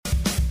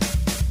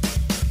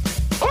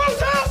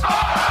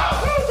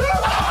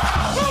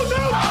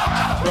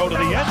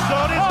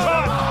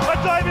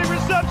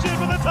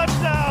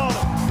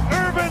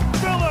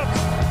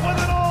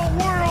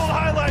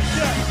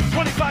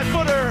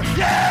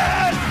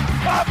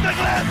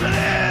it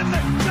in.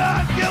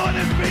 John Gillen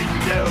is beaten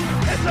Duke.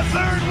 It's a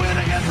third win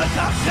against the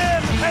top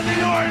 10, and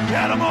the Orange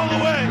had them all the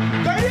way.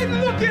 They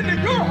didn't look into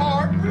your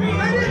heart. They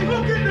didn't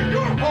look into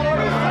your heart.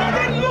 They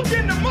didn't look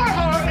into my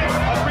heart.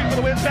 A three for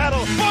the win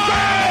battle.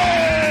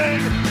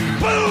 Bang!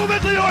 Boom!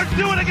 As the Orange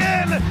do it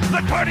again.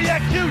 The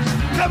cardiac juice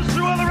comes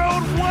through on the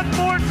road one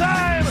more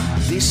time.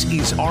 This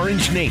is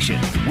Orange Nation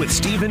with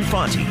Stephen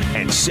Fonte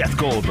and Seth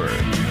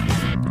Goldberg.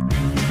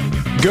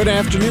 Good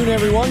afternoon,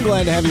 everyone.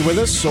 Glad to have you with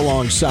us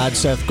alongside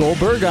Seth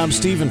Goldberg. I'm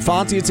Stephen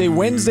Fonte. It's a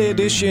Wednesday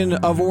edition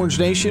of Orange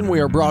Nation. We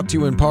are brought to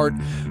you in part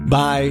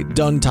by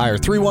Dunn Tire.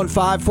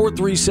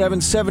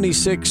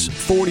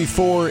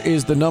 315-437-7644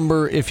 is the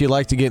number if you'd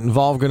like to get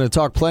involved. Going to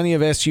talk plenty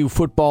of SU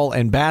football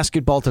and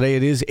basketball today.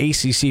 It is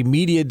ACC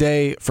Media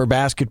Day for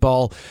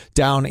basketball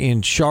down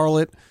in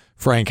Charlotte.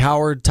 Frank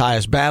Howard,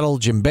 Tyus Battle,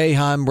 Jim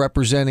Boeheim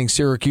representing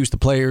Syracuse, the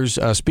players,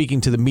 speaking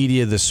to the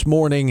media this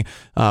morning.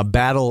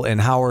 Battle and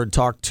Howard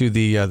talked to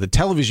the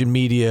television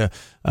media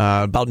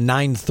about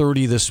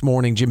 9:30 this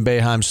morning. Jim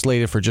Boeheim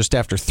slated for just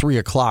after 3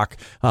 o'clock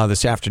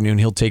this afternoon.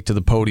 He'll take to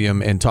the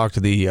podium and talk to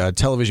the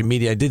television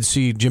media. I did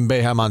see Jim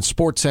Boeheim on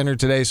SportsCenter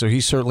today, so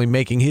he's certainly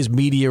making his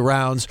media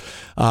rounds,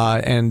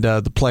 and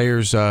the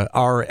players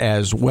are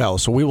as well.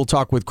 So we will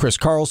talk with Chris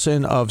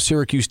Carlson of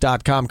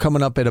Syracuse.com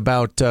coming up at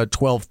about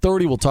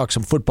 12:30. We'll talk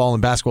some football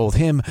and basketball with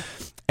him.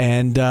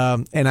 And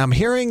I'm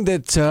hearing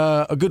that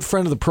a good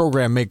friend of the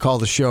program may call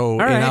the show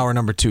in hour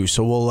number 2,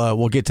 so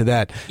we'll get to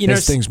that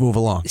as things move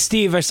along.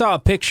 Steve, I saw a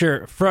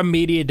picture from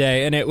Media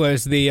Day, and it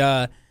was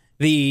the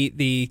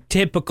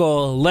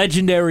typical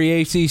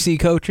legendary ACC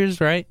coaches,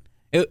 right?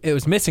 It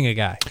was missing a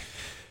guy.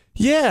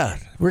 Yeah,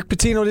 Rick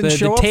Pitino didn't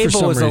show up for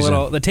some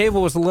reason. The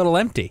table was a little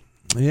empty.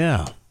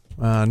 Yeah.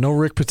 No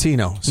Rick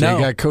Pitino. So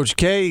you got Coach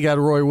K, you got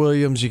Roy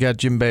Williams, you got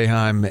Jim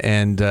Boeheim,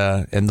 and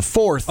the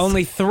fourth.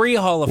 Only 3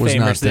 Hall of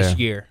Famers this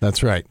year.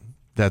 That's right.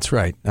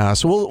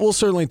 So we'll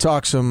certainly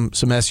talk some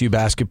SU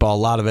basketball,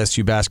 a lot of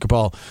SU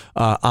basketball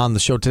on the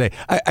show today.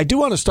 I do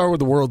want to start with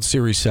the World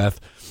Series, Seth.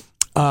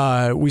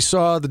 We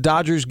saw the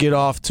Dodgers get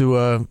off to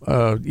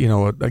a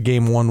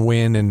game 1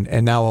 win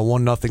and now a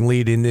 1-0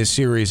 lead in this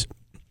series.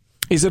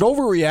 Is it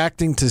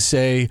overreacting to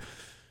say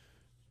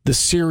the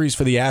series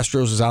for the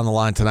Astros is on the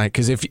line tonight?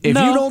 Because if you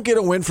don't get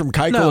a win from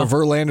Keuchel or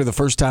Verlander the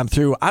first time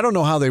through, I don't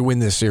know how they win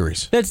this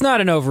series. That's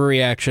not an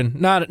overreaction.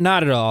 Not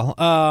at all.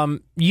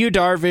 Yu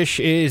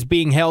Darvish is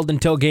being held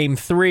until Game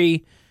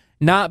 3,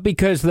 not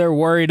because they're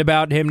worried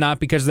about him, not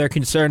because they're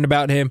concerned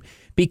about him,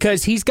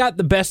 because he's got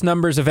the best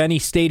numbers of any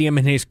stadium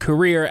in his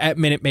career at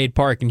Minute Maid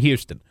Park in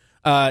Houston.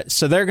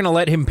 So they're going to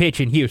let him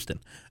pitch in Houston.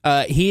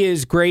 He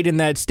is great in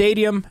that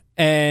stadium,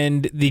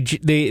 and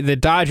the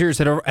Dodgers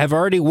have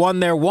already won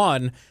their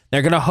one.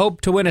 They're going to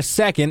hope to win a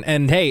second,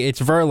 and hey, it's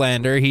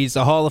Verlander. He's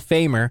a Hall of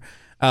Famer.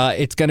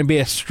 It's going to be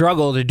a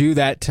struggle to do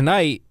that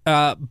tonight.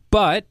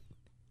 But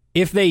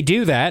if they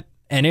do that,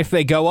 and if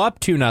they go up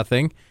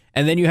 2-0,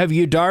 and then you have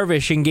Yu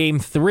Darvish in Game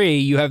 3,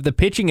 you have the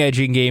pitching edge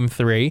in Game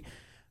 3.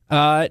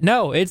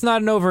 No, it's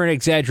not an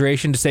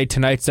over-exaggeration to say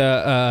tonight's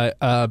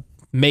a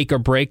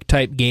make-or-break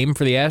type game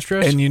for the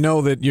Astros. And you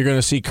know that you're going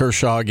to see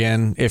Kershaw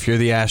again if you're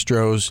the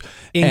Astros.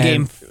 In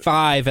Game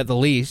 5 at the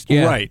least.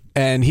 Yeah. Right.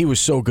 And he was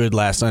so good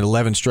last night,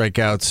 11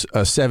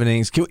 strikeouts, 7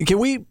 innings. Can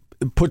we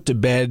put to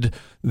bed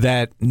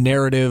that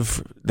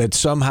narrative that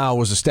somehow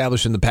was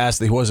established in the past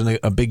that he wasn't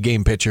a big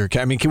game pitcher?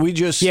 I mean, can we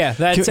just... Yeah,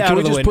 that's out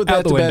of the window.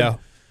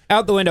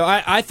 Out the window.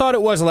 I thought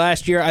it was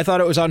last year. I thought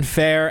it was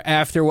unfair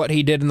after what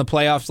he did in the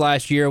playoffs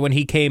last year when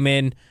he came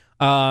in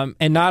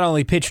and not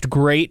only pitched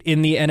great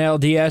in the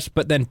NLDS,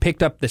 but then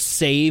picked up the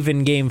save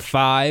in Game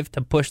 5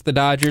 to push the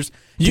Dodgers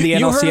to the NLCS.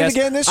 You heard it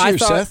again this year,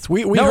 Seth.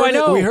 We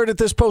heard it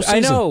this postseason. I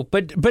know,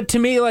 but to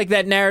me, like,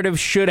 that narrative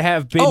should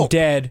have been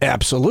dead.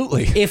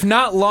 Absolutely. If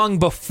not long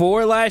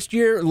before last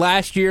year,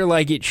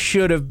 like, it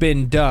should have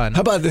been done.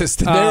 How about this?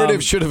 The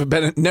narrative should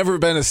have never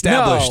been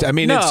established.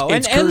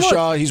 It's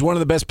Kershaw. Look, he's one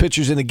of the best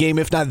pitchers in the game,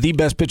 if not the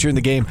best pitcher in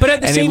the game. But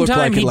at the same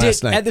time,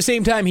 At the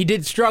same time, he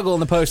did struggle in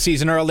the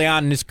postseason early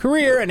on in his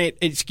career, and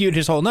it skewed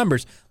his whole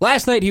numbers.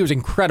 Last night, he was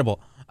incredible.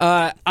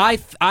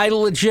 I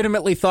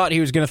legitimately thought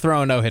he was going to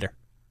throw a no-hitter.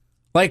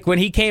 Like, when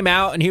he came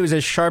out and he was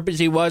as sharp as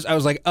he was, I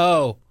was like,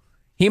 oh,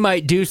 he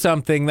might do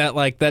something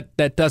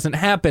that doesn't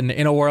happen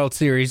in a World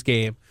Series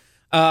game.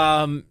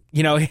 And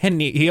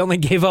he only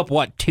gave up,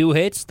 3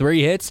 hits?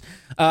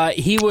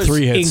 He was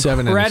 3 hits,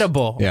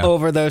 incredible 7 innings.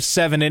 over those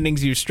 7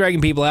 innings. He was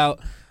striking people out.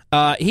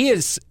 He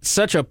is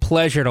such a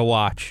pleasure to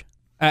watch.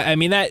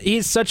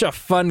 He's such a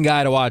fun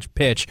guy to watch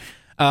pitch.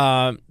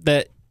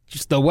 That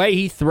just the way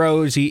he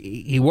throws,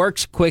 he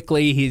works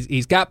quickly.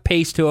 He's got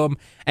pace to him,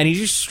 and he's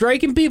just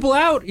striking people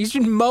out. He's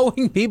just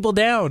mowing people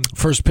down.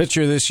 First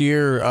pitcher this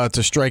year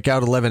to strike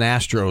out 11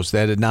 Astros.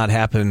 That did not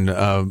happen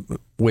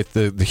with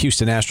the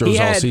Houston Astros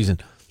all season.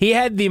 He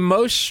had the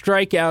most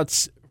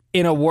strikeouts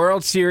in a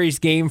World Series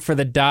game for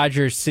the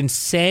Dodgers since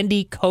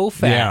Sandy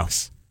Koufax. Yeah.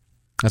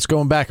 That's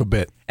going back a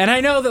bit. And I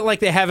know that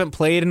they haven't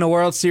played in a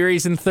World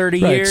Series in 30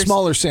 years.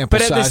 Smaller sample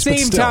size. But at the same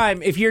still.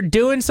 time, if you're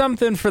doing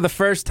something for the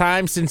first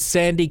time since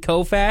Sandy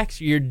Koufax,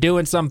 you're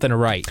doing something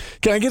right.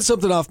 Can I get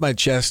something off my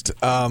chest?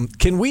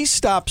 Can we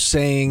stop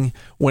saying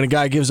when a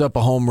guy gives up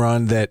a home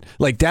run that,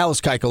 like Dallas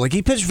Keuchel,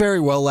 he pitched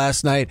very well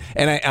last night,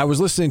 and I was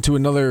listening to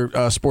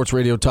another sports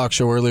radio talk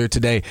show earlier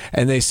today,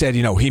 and they said,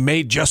 he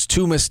made just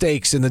 2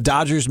 mistakes, and the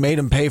Dodgers made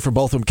him pay for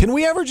both of them. Can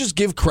we ever just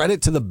give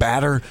credit to the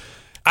batter?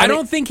 I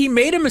don't think he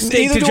made a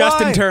mistake to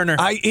Justin Turner.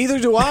 Either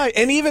do I.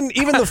 And even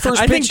the first pitch.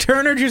 I think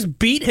Turner just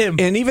beat him.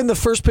 And even the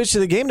first pitch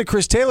of the game to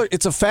Chris Taylor,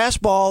 it's a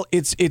fastball.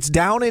 It's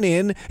down and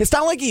in. It's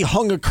not like he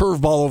hung a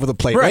curveball over the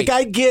plate. Right.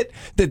 I get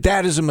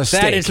that is a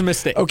mistake. That is a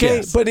mistake. Okay,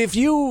 yes. But if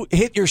you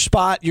hit your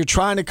spot, you're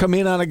trying to come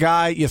in on a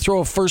guy, you throw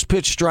a first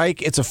pitch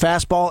strike, it's a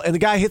fastball, and the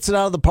guy hits it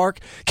out of the park.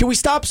 Can we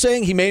stop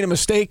saying he made a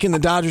mistake and the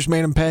Dodgers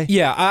made him pay?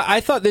 Yeah,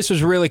 I thought this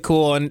was really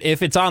cool, and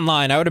if it's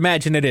online, I would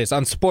imagine it is.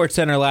 On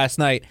SportsCenter last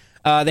night,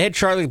 they had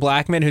Charlie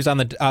Blackmon, who's on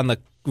the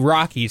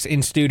Rockies,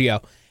 in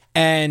studio,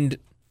 and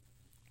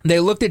they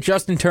looked at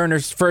Justin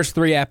Turner's first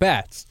 3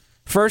 at-bats.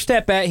 First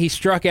at-bat, he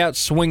struck out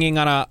swinging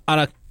on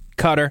a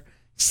cutter.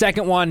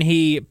 Second one,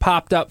 he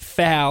popped up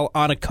foul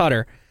on a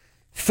cutter.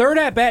 Third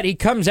at-bat, he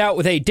comes out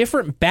with a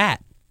different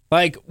bat,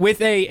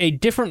 with a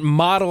different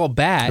model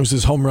bat. It was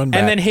his home run bat.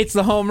 And then hits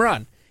the home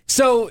run.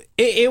 So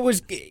it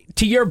was,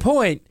 to your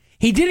point,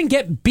 he didn't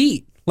get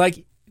beat.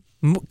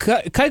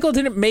 Keuchel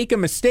didn't make a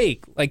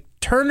mistake.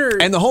 Turner...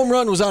 And the home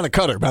run was on a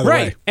cutter, by the way.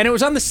 Right, and it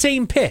was on the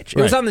same pitch.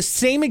 It was on the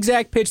same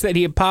exact pitch that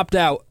he had popped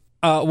out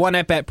one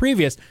at-bat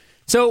previous.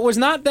 So it was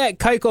not that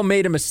Keuchel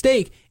made a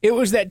mistake. It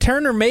was that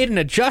Turner made an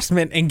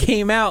adjustment and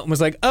came out and was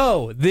like,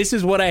 oh, this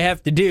is what I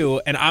have to do,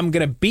 and I'm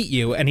going to beat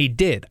you, and he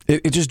did.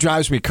 It just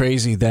drives me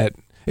crazy that...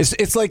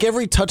 It's like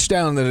every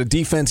touchdown that a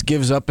defense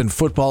gives up in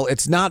football,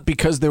 it's not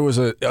because there was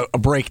a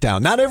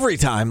breakdown. Not every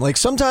time.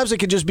 Sometimes it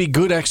could just be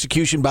good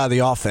execution by the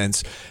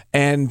offense.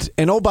 And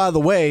oh, by the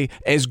way,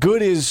 as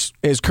good as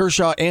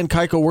Kershaw and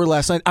Keuchel were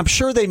last night, I'm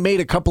sure they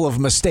made a couple of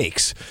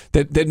mistakes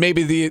that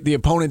maybe the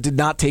opponent did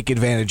not take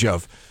advantage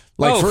of.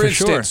 For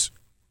instance, sure.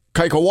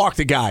 Keuchel walked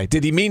a guy.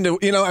 Did he mean to?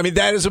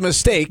 That is a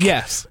mistake.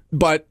 Yes.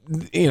 But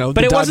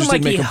but it wasn't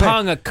like he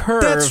hung a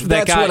curve.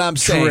 That's what I'm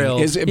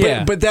saying.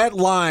 Yeah. But that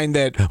line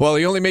that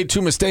he only made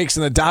 2 mistakes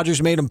and the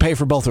Dodgers made him pay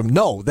for both of them.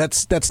 No,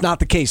 that's not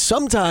the case.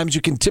 Sometimes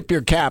you can tip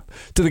your cap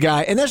to the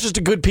guy, and that's just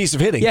a good piece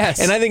of hitting. Yes.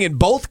 And I think in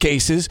both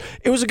cases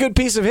it was a good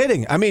piece of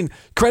hitting. I mean,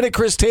 credit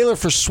Chris Taylor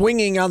for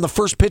swinging on the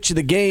first pitch of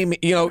the game.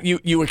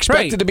 You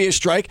expected to be a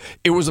strike.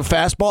 It was a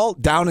fastball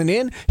down and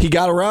in. He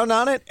got around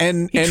on it,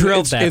 and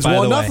drilled that. It's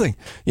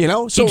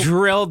 1-0. So he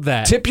drilled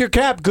that. Tip your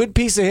cap. Good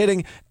piece of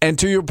hitting. And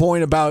to your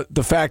point about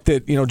the fact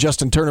that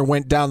Justin Turner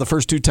went down the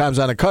first 2 times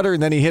on a cutter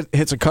and then he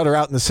hits a cutter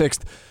out in the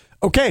 6th.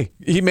 Okay,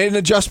 he made an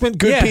adjustment.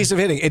 Good piece of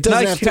hitting. It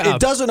doesn't it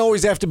doesn't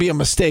always have to be a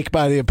mistake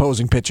by the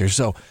opposing pitcher.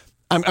 So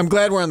I'm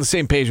glad we're on the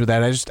same page with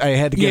that. I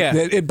had to get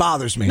it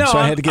bothers me, so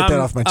I had to get that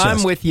off my chest.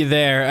 I'm with you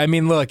there. I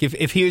mean, look,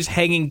 if he was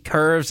hanging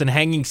curves and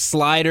hanging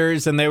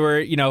sliders and they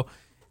were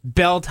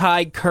belt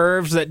high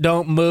curves that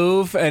don't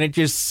move and it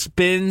just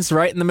spins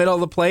right in the middle of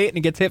the plate and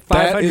it gets hit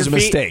 500 feet. That is a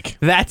mistake.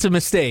 That's a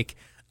mistake.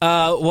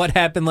 What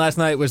happened last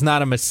night was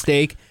not a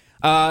mistake.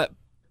 I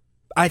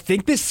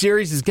think this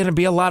series is going to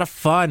be a lot of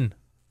fun,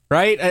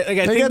 right? I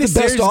think this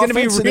series is going to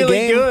be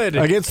really good.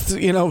 Against,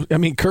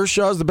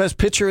 Kershaw's the best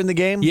pitcher in the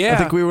game. Yeah. I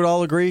think we would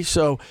all agree.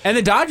 So, and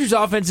the Dodgers'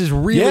 offense is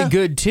really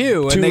good,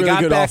 too. And they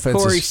got back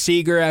offenses. Corey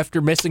Seager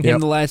after missing him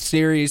the last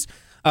series.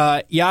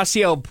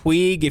 Yasiel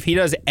Puig, if he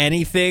does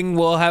anything,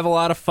 we'll have a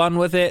lot of fun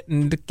with it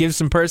and give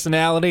some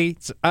personality.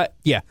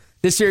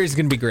 This series is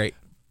going to be great.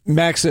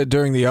 Max said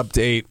during the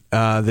update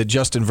that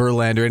Justin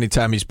Verlander,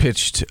 anytime he's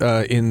pitched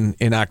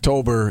in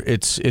October,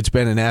 it's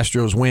been an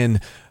Astros win.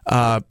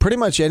 Pretty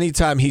much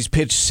anytime he's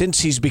pitched since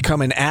he's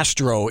become an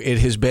Astro, it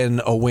has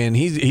been a win.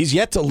 He's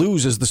yet to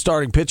lose as the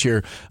starting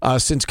pitcher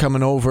since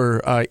coming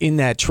over in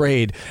that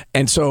trade.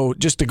 And so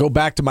just to go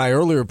back to my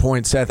earlier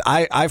point, Seth,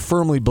 I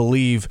firmly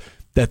believe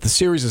that the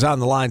series is on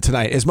the line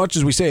tonight. As much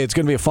as we say it's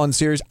going to be a fun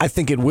series, I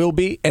think it will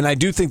be, and I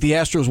do think the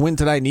Astros win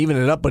tonight and even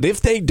it up. But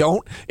if they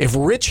don't, if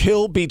Rich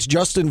Hill beats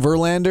Justin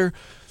Verlander,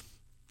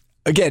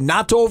 again,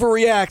 not to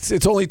overreact,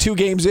 it's only 2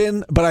 games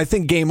in, but I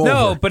think game over.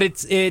 No, but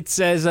it's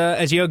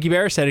as Yogi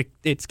Berra said,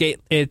 it's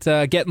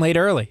getting late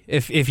early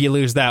if you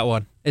lose that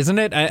one, isn't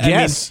it?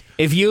 Yes. I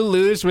mean, if you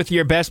lose with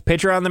your best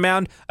pitcher on the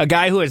mound, a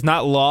guy who has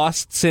not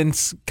lost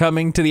since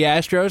coming to the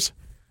Astros.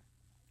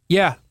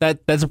 Yeah,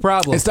 that's a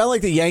problem. It's not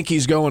like the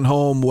Yankees going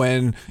home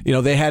when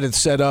they had it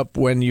set up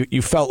when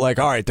you felt like,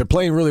 all right, they're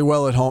playing really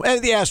well at home.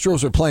 And the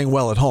Astros are playing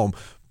well at home.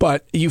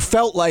 But you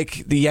felt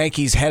like the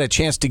Yankees had a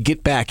chance to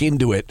get back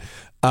into it.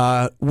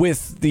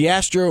 With the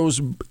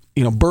Astros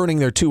burning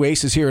their two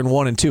aces here in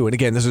 1 and 2. And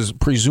again, this is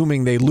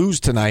presuming they lose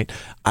tonight.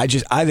 I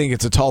think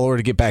it's a tall order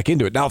to get back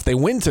into it. Now, if they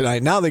win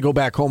tonight, now they go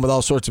back home with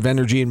all sorts of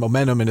energy and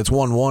momentum, and it's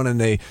 1-1, and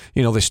they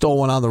stole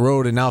one on the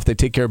road, and now if they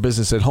take care of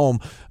business at home,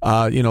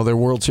 they're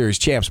World Series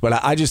champs.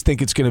 But I just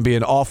think it's going to be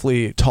an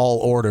awfully tall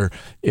order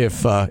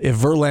if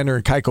Verlander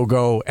and Keuchel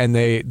go and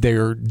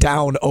they're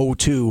down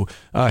 0-2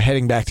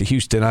 heading back to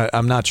Houston.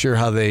 I'm not sure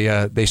how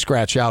they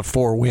scratch out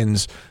 4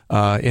 wins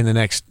in the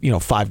next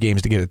 5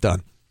 games to get it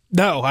done.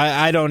 No,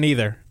 I don't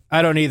either.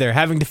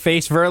 Having to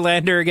face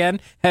Verlander again,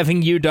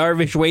 having Yu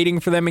Darvish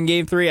waiting for them in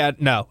Game 3,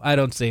 I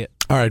don't see it.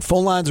 All right,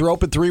 phone lines are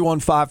open,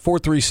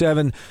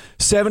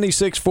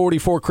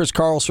 315-437-7644. Chris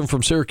Carlson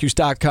from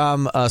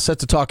Syracuse.com set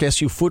to talk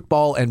SU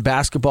football and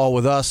basketball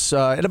with us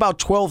at about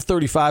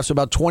 12:35, so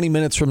about 20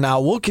 minutes from now.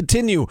 We'll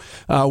continue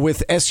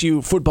with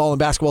SU football and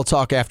basketball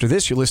talk after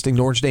this. You're listening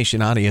to Orange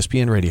Nation on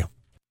ESPN Radio.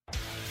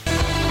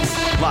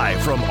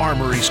 Live from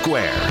Armory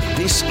Square,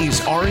 this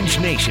is Orange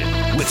Nation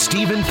with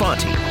Stephen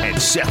Fonte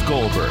and Seth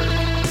Goldberg.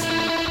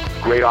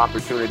 Great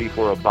opportunity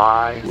for a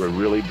bye. We're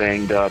really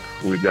banged up.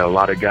 We've got a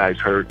lot of guys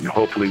hurt, and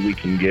hopefully we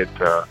can get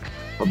a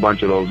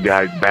bunch of those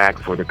guys back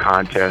for the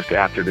contest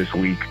after this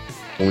week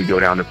when we go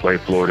down to play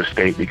Florida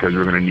State, because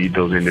we're going to need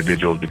those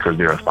individuals because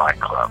they're a fine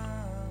club.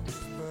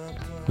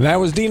 That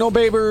was Dino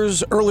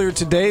Babers earlier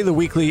today, the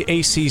weekly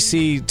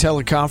ACC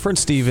teleconference.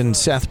 Steve and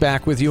Seth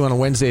back with you on a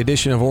Wednesday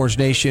edition of Orange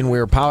Nation.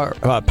 We're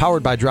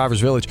powered by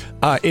Drivers Village.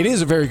 It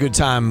is a very good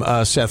time,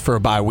 Seth, for a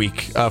bye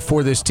week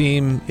for this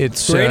team.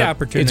 It's great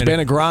opportunity. It's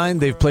been a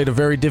grind. They've played a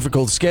very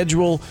difficult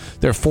schedule.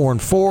 They're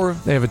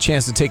 4-4. They have a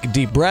chance to take a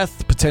deep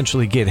breath,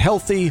 potentially get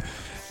healthy.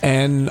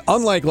 And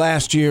unlike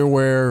last year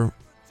where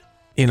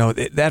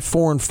that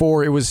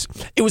 4-4,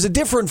 it was a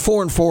different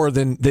 4-4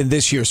 than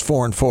this year's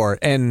 4-4.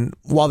 And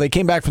while they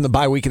came back from the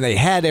bye week and they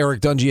had Eric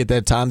Dungy at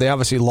that time, they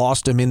obviously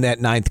lost him in that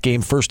 9th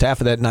game, first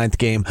half of that 9th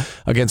game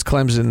against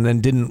Clemson, and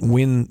then didn't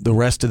win the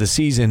rest of the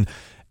season.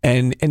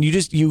 And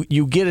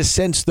you get a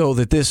sense though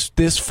that this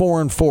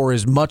 4-4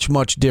 is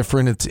much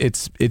different.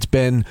 It's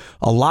been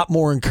a lot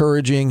more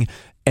encouraging.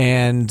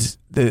 And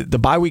the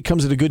bye week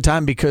comes at a good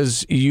time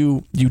because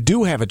you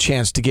do have a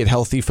chance to get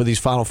healthy for these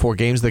Final Four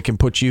games that can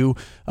put you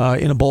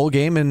in a bowl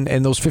game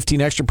and those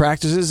 15 extra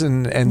practices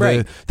and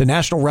right. the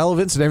national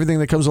relevance and everything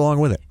that comes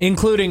along with it.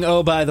 Including,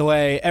 by the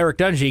way, Eric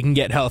Dungy can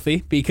get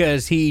healthy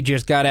because he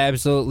just got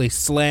absolutely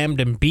slammed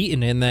and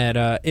beaten in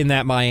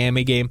that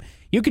Miami game.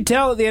 You could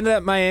tell at the end of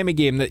that Miami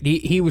game that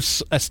he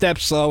was a step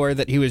slower,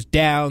 that he was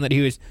down, that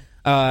he was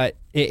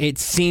it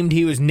seemed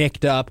he was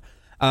nicked up.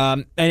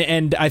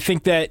 And I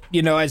think that,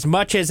 as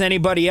much as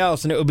anybody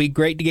else, and it would be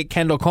great to get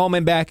Kendall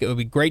Coleman back, it would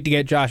be great to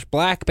get Josh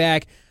Black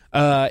back,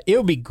 it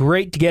would be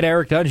great to get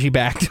Eric Dungy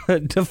back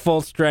to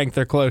full strength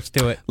or close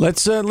to it.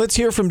 Let's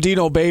hear from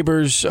Dino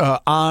Babers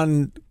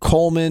on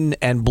Coleman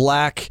and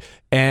Black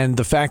and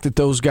the fact that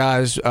those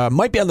guys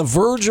might be on the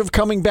verge of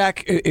coming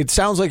back. It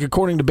sounds like,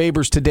 according to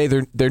Babers today,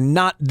 they're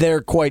not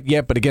there quite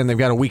yet, but again, they've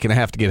got a week and a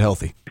half to get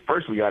healthy.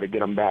 First, we got to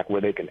get them back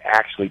where they can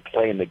actually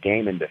play in the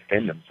game and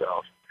defend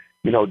themselves.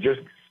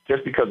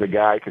 Just because a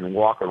guy can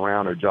walk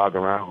around or jog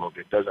around a little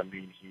bit doesn't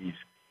mean he's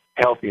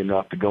healthy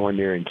enough to go in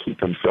there and keep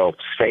himself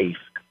safe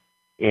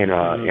in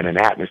an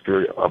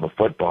atmosphere of a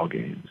football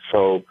game.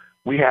 So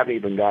we haven't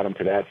even got him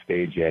to that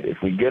stage yet. If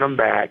we get him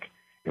back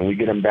and we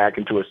get them back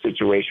into a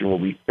situation where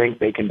we think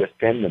they can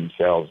defend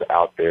themselves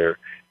out there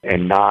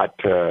and not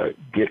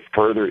get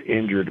further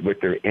injured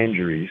with their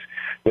injuries,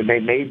 then they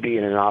may be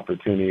in an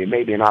opportunity. It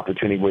may be an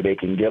opportunity where they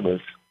can give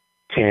us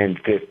 10,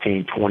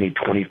 15, 20,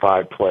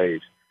 25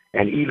 plays.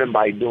 And even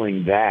by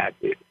doing that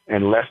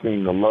and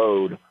lessening the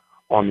load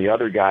on the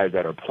other guys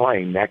that are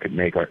playing, that could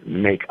make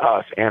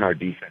us and our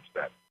defense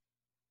better.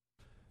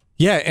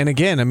 Yeah, and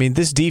again,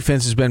 this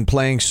defense has been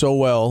playing so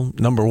well,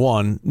 number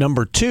one.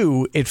 Number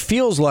two, it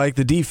feels like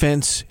the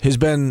defense has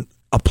been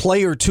a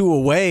play or two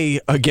away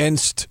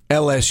against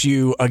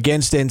LSU,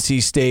 against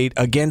NC State,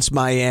 against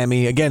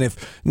Miami. Again,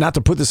 if not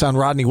to put this on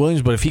Rodney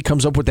Williams, but if he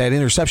comes up with that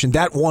interception,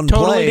 that one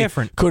totally play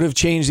different. Could have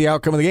changed the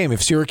outcome of the game.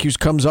 If Syracuse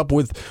comes up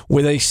with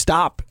a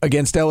stop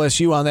against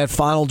LSU on that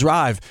final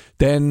drive,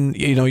 then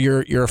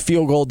you're a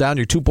field goal down,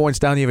 you're 2 points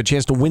down, you have a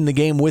chance to win the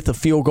game with a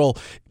field goal.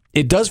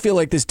 It does feel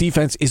like this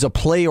defense is a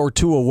play or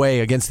two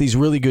away against these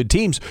really good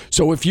teams.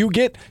 So if you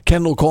get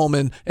Kendall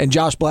Coleman and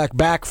Josh Black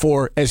back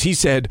for, as he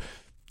said,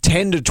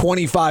 10 to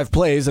 25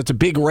 plays, that's a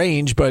big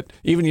range, but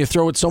even you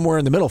throw it somewhere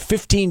in the middle,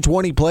 15,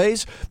 20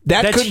 plays,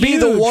 that's could be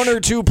the 1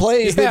 or 2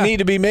 plays that need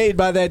to be made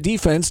by that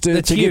defense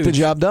to get the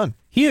job done.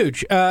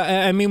 Huge.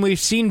 We've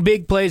seen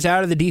big plays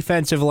out of the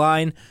defensive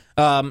line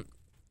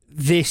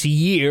this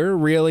year,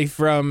 really,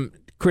 from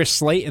Chris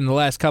Slayton the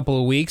last couple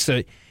of weeks.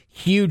 A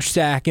huge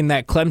sack in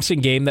that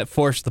Clemson game that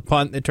forced the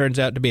punt that turns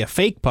out to be a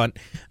fake punt.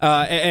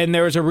 And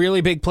there was a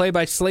really big play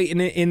by Slayton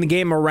in the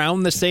game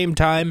around the same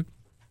time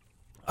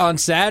on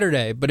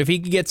Saturday. But if he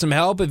can get some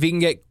help, if he can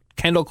get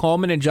Kendall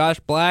Coleman and Josh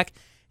Black,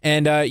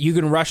 and you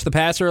can rush the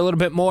passer a little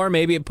bit more,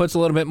 maybe it puts a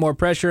little bit more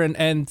pressure,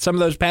 and some of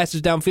those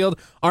passes downfield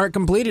aren't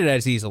completed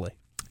as easily.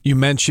 You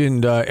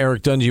mentioned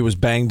Eric Dungy was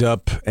banged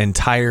up and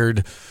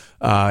tired.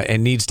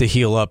 and needs to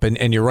heal up.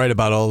 And you're right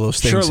about all those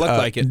things. Sure looked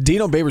like it.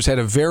 Dino Babers had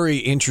a very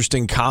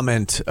interesting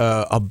comment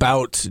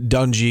about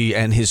Dungy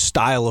and his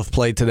style of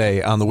play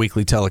today on the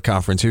weekly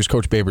teleconference. Here's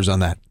Coach Babers on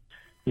that.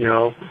 You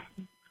know,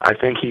 I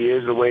think he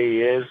is the way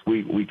he is.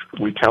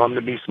 We tell him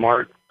to be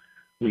smart.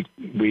 We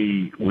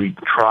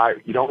try.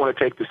 You don't want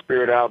to take the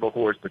spirit out of the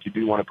horse, but you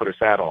do want to put a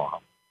saddle on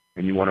him,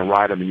 and you want to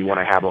ride him, and you want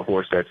to have a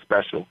horse that's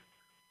special.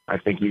 I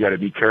think you got to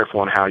be careful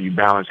on how you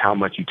balance how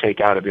much you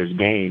take out of his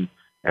game,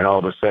 and all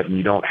of a sudden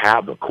you don't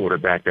have the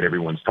quarterback that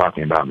everyone's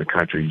talking about in the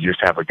country. You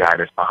just have a guy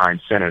that's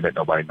behind center that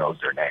nobody knows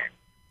their name.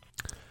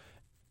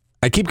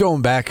 I keep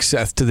going back,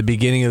 Seth, to the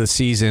beginning of the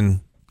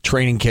season,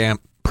 training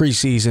camp,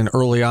 preseason,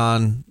 early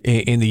on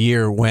in the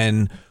year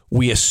when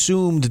we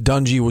assumed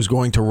Dungy was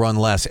going to run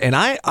less. And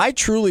I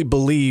truly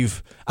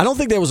believe, I don't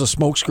think there was a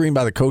smokescreen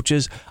by the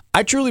coaches.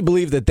 I truly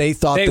believe that they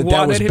thought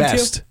that was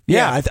best.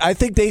 Yeah, I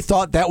think they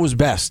thought that was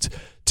best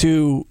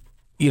to,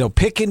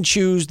 pick and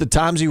choose the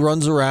times he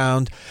runs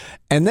around.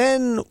 And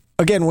then,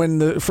 again, when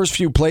the first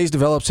few plays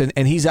develops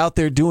and he's out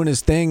there doing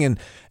his thing and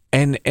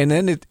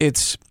then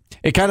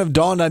it kind of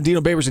dawned on Dino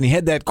Babers, and he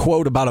had that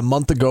quote about a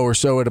month ago or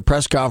so at a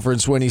press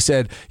conference when he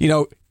said,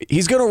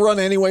 he's going to run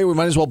anyway, we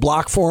might as well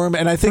block for him.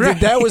 And I think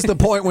that was the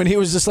point when he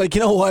was just like,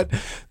 you know what?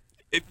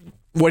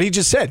 What he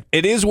just said,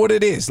 it is what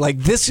it is. Like,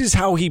 this is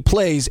how he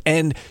plays,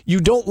 and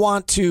you don't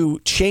want to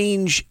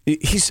change.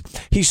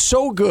 He's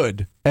so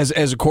good as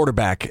a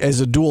quarterback, as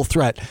a dual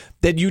threat,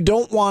 that you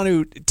don't want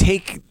to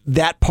take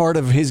that part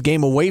of his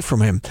game away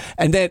from him.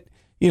 And that,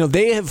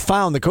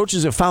 the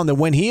coaches have found that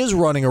when he is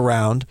running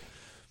around,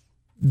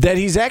 that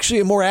he's actually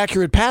a more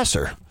accurate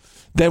passer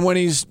than when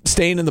he's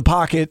staying in the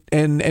pocket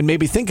and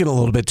maybe thinking a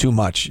little bit too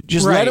much.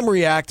 Just let him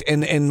react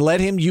and let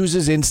him use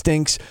his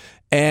instincts.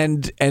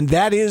 And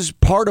that is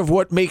part of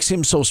what makes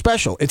him so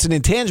special. It's an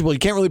intangible. You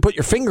can't really put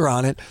your finger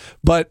on it,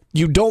 but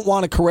you don't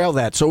want to corral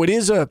that. So it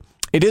is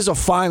a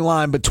fine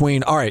line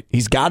between, all right,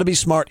 he's got to be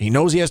smart. He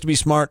knows he has to be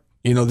smart.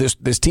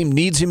 This team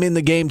needs him in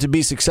the game to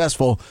be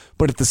successful,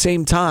 but at the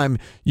same time,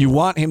 you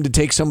want him to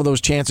take some of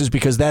those chances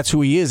because that's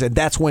who he is, and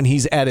that's when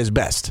he's at his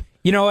best.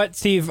 You know what,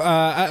 Steve?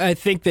 I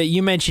think that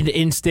you mentioned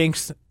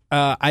instincts.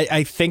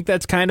 I think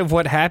that's kind of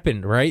what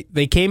happened, right?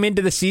 They came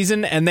into the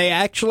season and they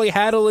actually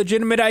had a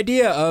legitimate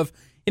idea of,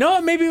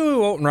 maybe we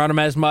won't run him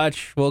as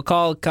much. We'll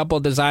call a couple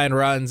design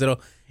runs.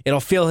 It'll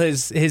feel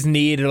his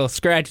need. It'll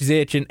scratch his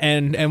itch,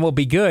 and we'll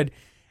be good.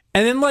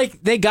 And then,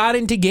 they got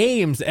into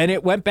games, and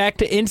it went back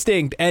to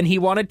instinct, and he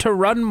wanted to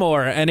run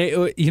more, and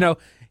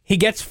he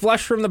gets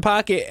flushed from the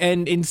pocket,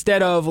 and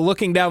instead of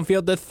looking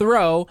downfield to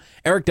throw,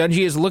 Eric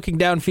Dungy is looking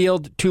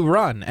downfield to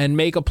run and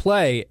make a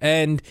play.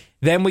 And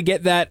then we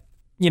get that,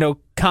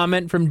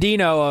 comment from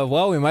Dino of,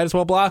 well, we might as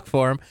well block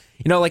for him.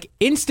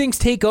 Instincts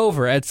take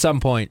over at some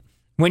point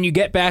when you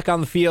get back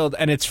on the field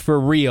and it's for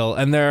real,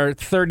 and there are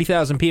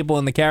 30,000 people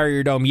in the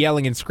Carrier Dome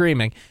yelling and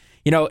screaming.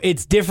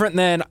 It's different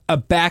than a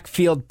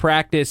backfield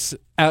practice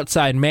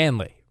outside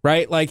Manly,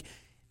 right?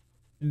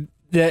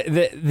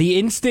 The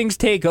instincts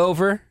take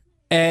over,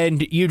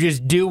 and you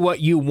just do what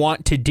you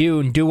want to do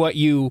and do what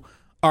you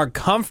are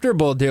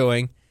comfortable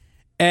doing.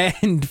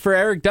 And for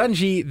Eric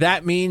Dungy,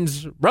 that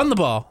means run the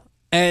ball.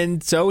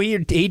 And so he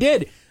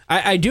did.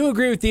 I do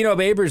agree with Dino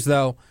Babers,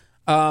 though.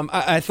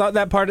 I thought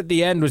that part at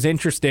the end was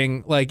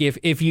interesting.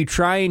 If you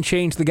try and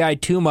change the guy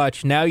too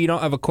much, now you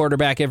don't have a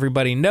quarterback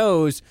everybody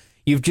knows.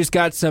 You've just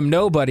got some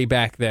nobody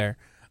back there.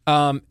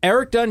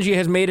 Eric Dungy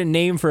has made a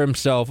name for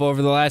himself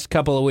over the last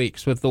couple of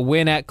weeks with the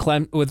win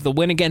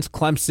against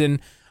Clemson.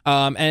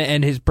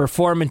 And his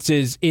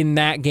performances in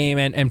that game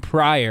and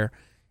prior.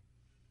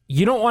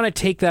 You don't want to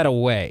take that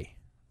away,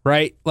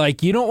 right?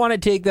 You don't want to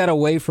take that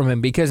away from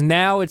him, because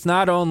now it's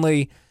not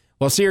only,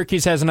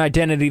 Syracuse has an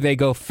identity, they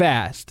go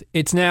fast.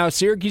 It's now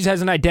Syracuse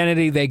has an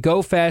identity, they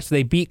go fast,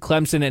 they beat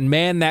Clemson, and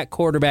man, that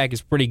quarterback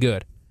is pretty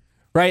good,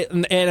 right?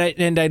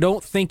 And I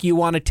don't think you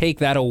want to take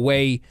that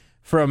away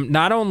from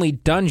not only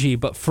Dungy,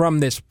 but from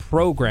this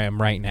program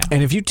right now.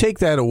 And if you take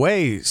that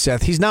away,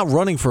 Seth, he's not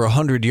running for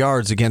 100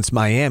 yards against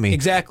Miami.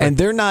 Exactly. And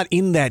they're not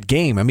in that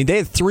game. I mean, they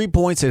had 3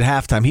 points at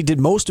halftime. He did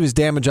most of his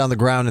damage on the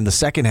ground in the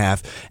second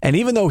half. And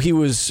even though he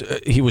was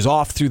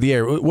off through the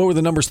air, what were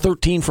the numbers?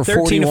 13 for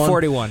 41? 13 to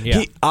 41, yeah.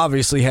 He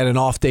obviously had an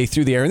off day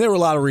through the air. And there were a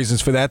lot of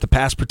reasons for that. The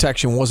pass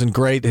protection wasn't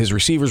great. His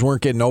receivers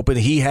weren't getting open.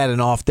 He had an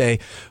off day.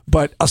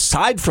 But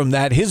aside from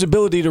that, his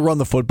ability to run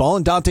the football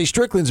and Dante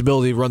Strickland's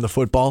ability to run the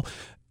football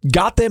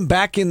got them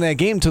back in that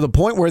game to the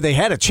point where they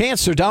had a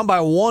chance. They're down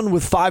by 1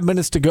 with 5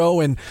 minutes to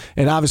go, and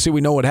obviously we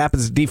know what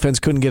happens. The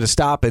defense couldn't get a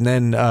stop, and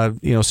then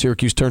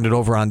Syracuse turned it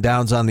over on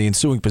downs on the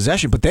ensuing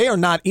possession. But they are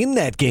not in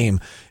that game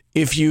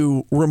if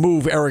you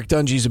remove Eric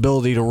Dungy's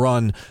ability to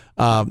run,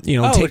 and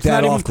take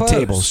that off the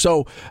table.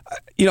 So,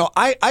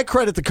 I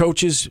credit the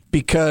coaches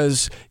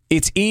because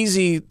it's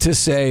easy to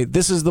say,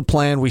 this is the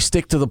plan, we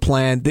stick to the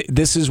plan,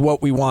 this is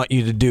what we want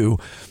you to do.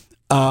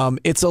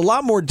 It's a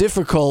lot more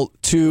difficult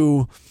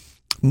to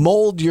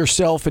mold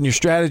yourself and your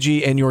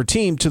strategy and your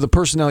team to the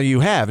personnel you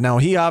have. Now,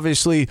 he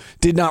obviously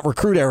did not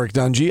recruit Eric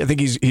Dungey. I think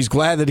he's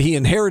glad that he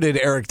inherited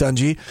Eric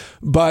Dungey,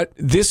 but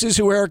this is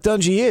who Eric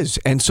Dungey is.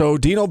 And so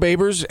Dino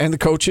Babers and the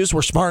coaches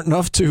were smart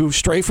enough to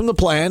stray from the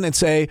plan and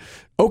say,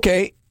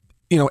 okay,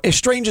 as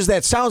strange as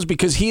that sounds,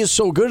 because he is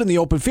so good in the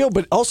open field,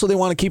 but also they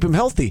want to keep him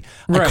healthy.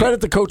 Right. I credit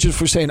the coaches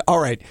for saying, all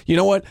right, you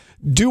know what?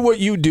 Do what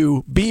you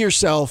do. Be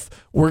yourself.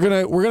 We're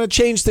gonna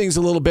change things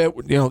a little bit.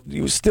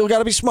 You still got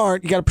to be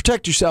smart. You got to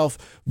protect yourself,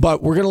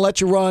 but we're gonna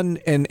let you run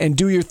and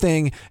do your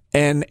thing.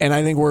 And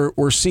I think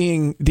we're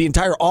seeing the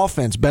entire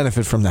offense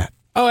benefit from that.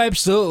 Oh,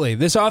 absolutely.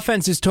 This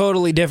offense is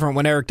totally different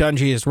when Eric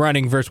Dungey is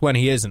running versus when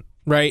he isn't,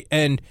 right?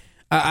 And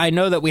I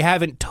know that we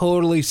haven't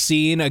totally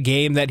seen a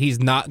game that he's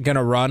not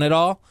gonna run at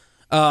all.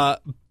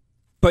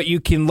 But you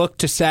can look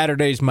to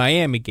Saturday's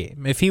Miami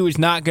game. If he was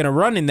not going to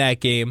run in that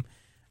game,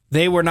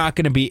 they were not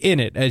going to be in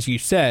it, as you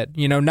said.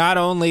 Not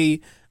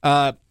only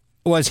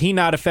was he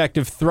not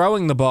effective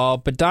throwing the ball,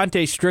 but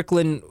Dante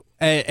Strickland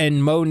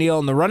and Mo Neal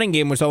in the running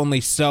game was only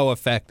so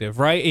effective,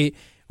 right? He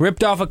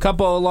ripped off a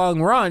couple of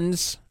long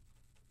runs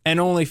and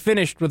only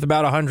finished with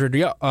about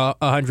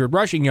 100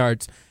 rushing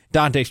yards.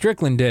 Dante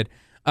Strickland did.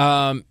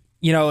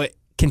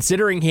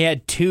 Considering he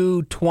had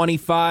 2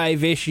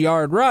 25-ish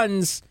yard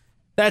runs,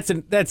 that's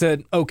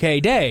an okay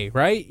day,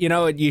 right?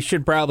 You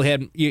should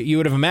probably you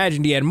would have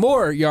imagined he had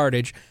more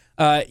yardage.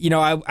 I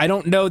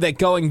don't know that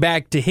going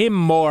back to him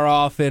more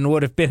often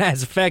would have been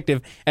as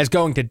effective as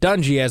going to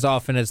Dungey as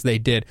often as they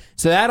did.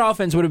 So that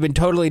offense would have been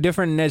totally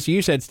different. And as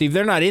you said, Steve,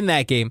 they're not in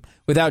that game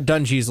without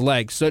Dungey's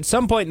legs. So at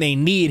some point they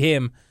need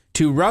him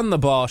to run the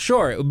ball.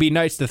 Sure, it would be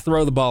nice to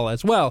throw the ball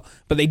as well,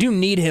 but they do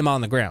need him on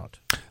the ground.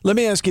 Let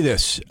me ask you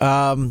this.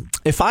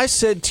 If I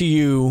said to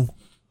you,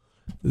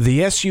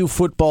 the SU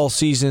football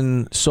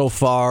season so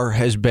far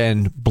has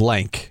been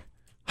blank,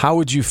 how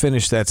would you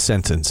finish that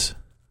sentence?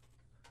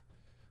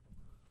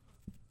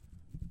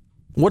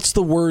 What's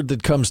the word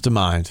that comes to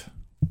mind?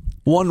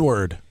 One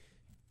word.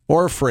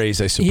 Or a phrase,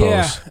 I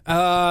suppose.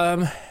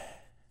 Yeah.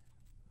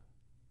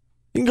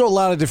 You can go a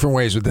lot of different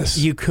ways with this.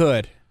 You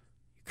could.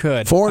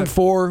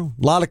 4-4,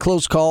 a lot of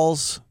close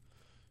calls,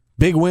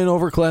 big win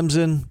over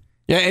Clemson.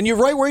 Yeah, and you're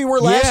right where you were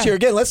last year.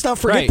 Again, let's not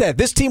forget that.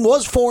 This team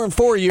was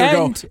 4-4 a year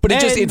ago, but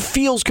it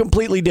feels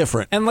completely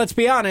different. And let's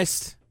be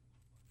honest,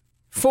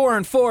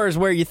 4-4 is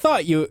where you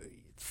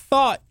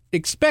thought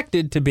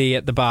expected to be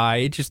at the bye.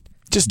 It just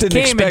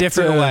didn't came a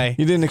different way.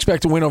 You didn't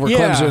expect to win over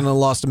Clemson and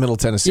lost to Middle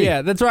Tennessee.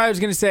 Yeah, that's why I was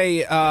going to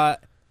say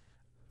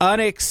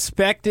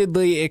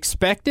unexpectedly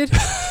expected.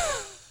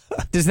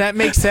 Does that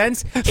make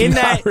sense?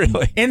 Not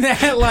really. In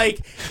that,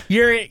 like,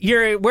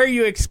 you're where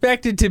you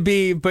expected to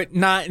be, but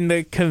not in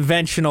the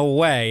conventional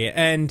way.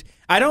 And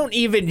I don't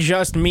even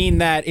just mean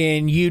that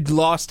in you'd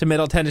lost to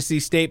Middle Tennessee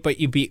State, but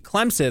you beat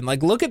Clemson.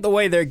 Like, look at the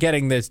way they're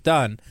getting this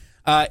done.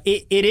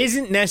 It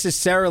isn't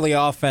necessarily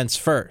offense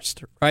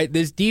first, right?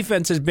 This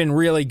defense has been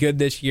really good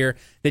this year.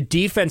 The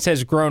defense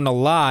has grown a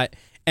lot,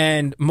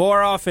 and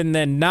more often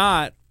than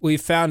not,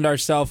 we've found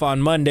ourselves on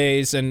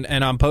Mondays and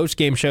on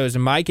post-game shows,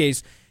 in my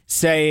case,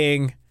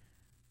 saying,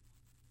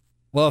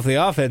 well, if the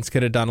offense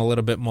could have done a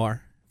little bit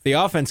more, if the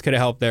offense could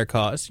have helped their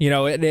cause.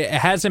 It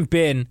hasn't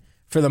been,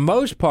 for the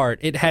most part,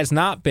 it has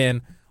not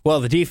been, well,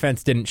 the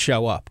defense didn't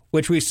show up,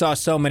 which we saw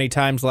so many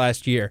times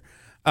last year.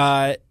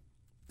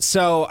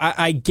 So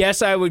I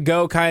guess I would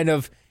go kind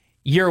of,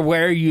 you're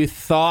where you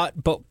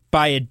thought, but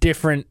by a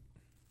different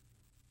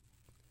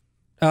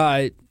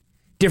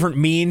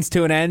means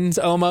to an end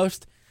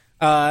almost.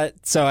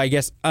 So I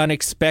guess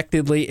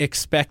unexpectedly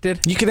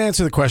expected. You can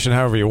answer the question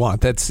however you want.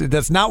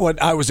 That's not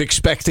what I was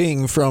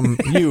expecting from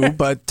you,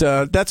 but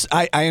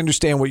I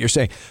understand what you're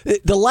saying.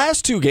 The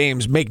last two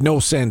games make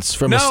no sense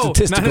from a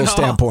statistical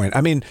standpoint.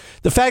 I mean,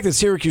 the fact that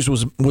Syracuse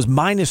was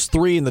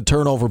 -3 in the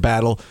turnover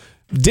battle,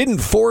 didn't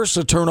force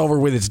a turnover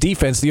with its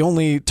defense. The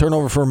only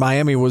turnover for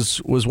Miami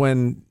was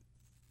when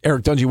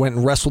Eric Dungey went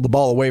and wrestled the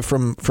ball away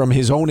from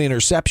his own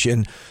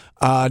interception.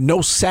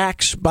 No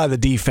sacks by the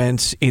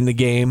defense in the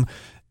game.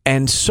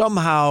 And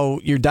somehow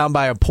you're down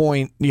by a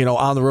point,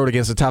 on the road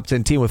against a top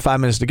 10 team with 5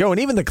 minutes to go.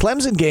 And even the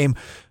Clemson game,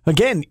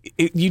 again,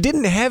 you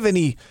didn't have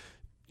any,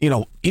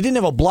 you didn't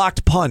have a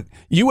blocked punt.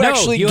 You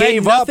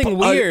gave up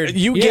weird.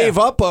 Gave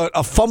up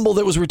a fumble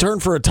that was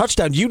returned for a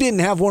touchdown. You didn't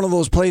have one of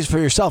those plays for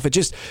yourself.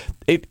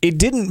 It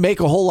didn't make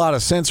a whole lot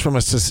of sense from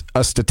a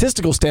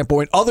statistical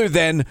standpoint, other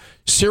than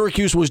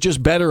Syracuse was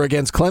just better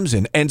against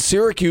Clemson. And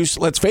Syracuse,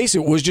 let's face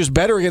it, was just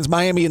better against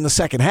Miami in the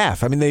second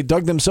half. I mean, they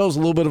dug themselves a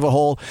little bit of a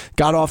hole,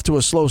 got off to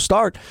a slow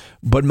start,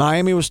 but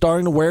Miami was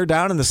starting to wear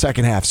down in the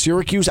second half.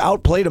 Syracuse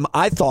outplayed them,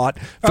 I thought,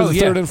 for the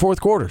third and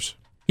fourth quarters.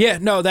 Yeah,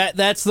 no,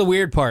 that's the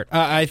weird part.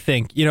 I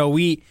think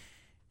those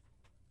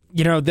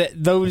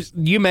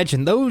you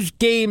mentioned, those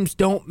games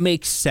don't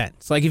make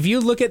sense. Like, if you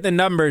look at the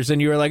numbers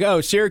and you were like, oh,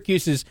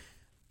 Syracuse is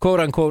quote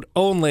unquote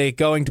only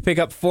going to pick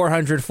up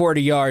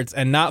 440 yards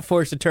and not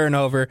force a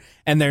turnover,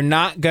 and they're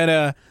not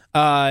gonna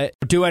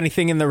do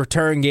anything in the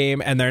return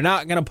game, and they're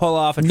not gonna pull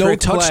off a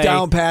trick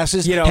touchdown play.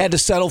 Passes. Had to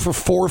settle for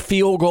 4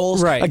 field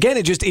goals. Right. Again,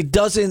 it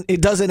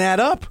doesn't add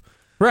up.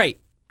 Right.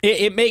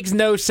 It makes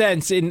no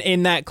sense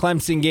in that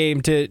Clemson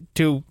game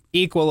to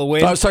equal a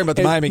win. I was talking about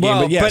the Miami game,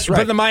 but yes, right.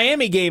 But the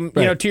Miami game,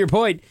 right. To your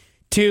point,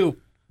 to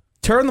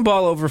turn the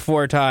ball over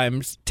 4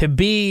 times, to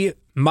be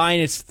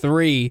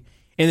 -3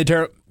 in the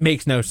turn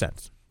makes no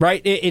sense,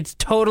 right? It's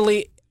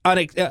totally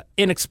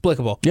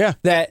inexplicable. Yeah.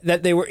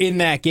 that they were in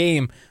that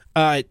game.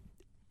 I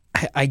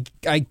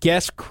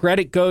guess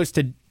credit goes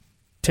to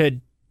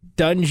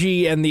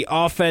Dungy and the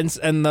offense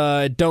and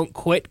the don't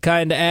quit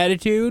kind of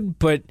attitude,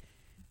 but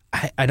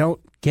I don't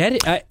get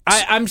it.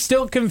 I'm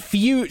still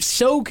confused,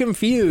 so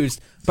confused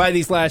by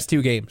these last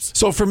 2 games.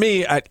 So for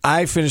me,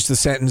 I finished the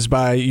sentence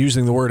by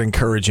using the word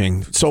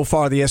encouraging. So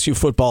far, the SU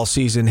football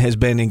season has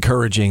been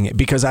encouraging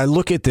because I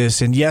look at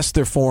this, and yes,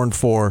 they're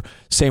 4-4,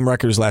 same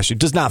record as last year.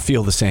 Does not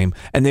feel the same.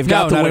 And they've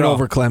got the win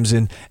over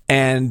Clemson,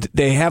 and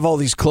they have all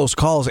these close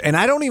calls. And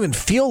I don't even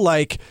feel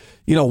like,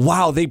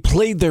 wow, they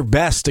played their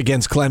best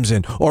against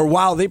Clemson, or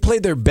wow, they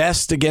played their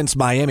best against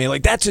Miami.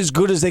 Like, that's as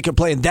good as they could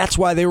play, and that's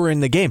why they were in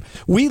the game.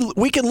 We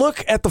can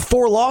look at the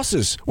 4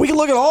 losses. We can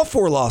look at all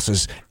 4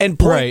 losses and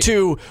point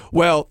to,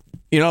 well,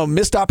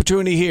 missed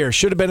opportunity here,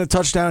 should have been a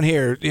touchdown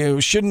here,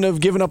 shouldn't have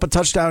given up a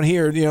touchdown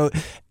here,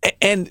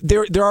 and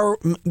there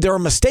are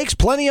mistakes,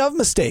 plenty of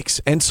mistakes,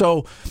 and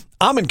so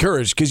I'm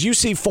encouraged because you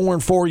see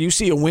 4-4, you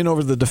see a win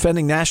over the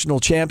defending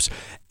national champs,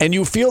 and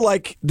you feel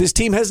like this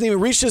team hasn't even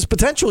reached its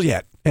potential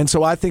yet. And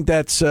so I think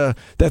that's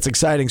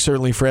exciting,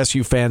 certainly for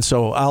SU fans.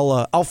 So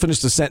I'll finish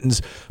the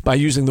sentence by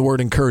using the word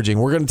encouraging.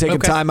 We're going to take a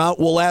timeout.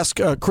 We'll ask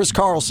Chris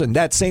Carlson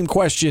that same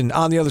question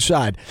on the other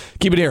side.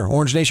 Keep it here.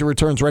 Orange Nation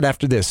returns right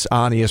after this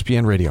on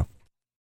ESPN Radio.